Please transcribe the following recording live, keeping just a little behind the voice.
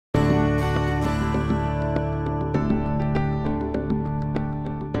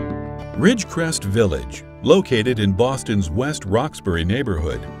Ridgecrest Village, located in Boston's West Roxbury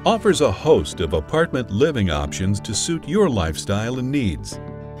neighborhood, offers a host of apartment living options to suit your lifestyle and needs.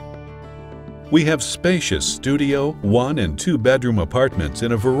 We have spacious studio, 1- and 2-bedroom apartments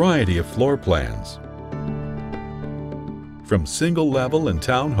in a variety of floor plans. From single-level and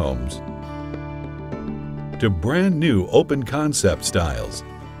townhomes to brand new open-concept styles.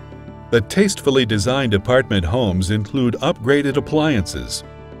 The tastefully designed apartment homes include upgraded appliances,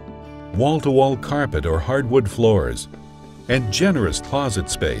 wall-to-wall carpet or hardwood floors, and generous closet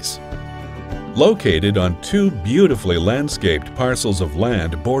space. Located on 2 beautifully landscaped parcels of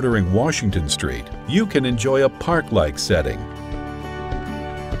land bordering Washington Street, you can enjoy a park-like setting.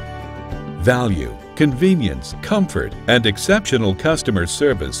 Value, convenience, comfort, and exceptional customer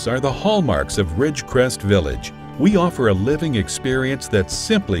service are the hallmarks of Ridgecrest Village. We offer a living experience that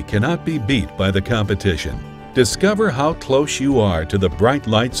simply cannot be beat by the competition. Discover how close you are to the bright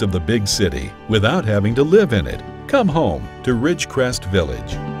lights of the big city without having to live in it. Come home to Ridgecrest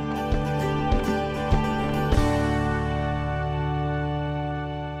Village.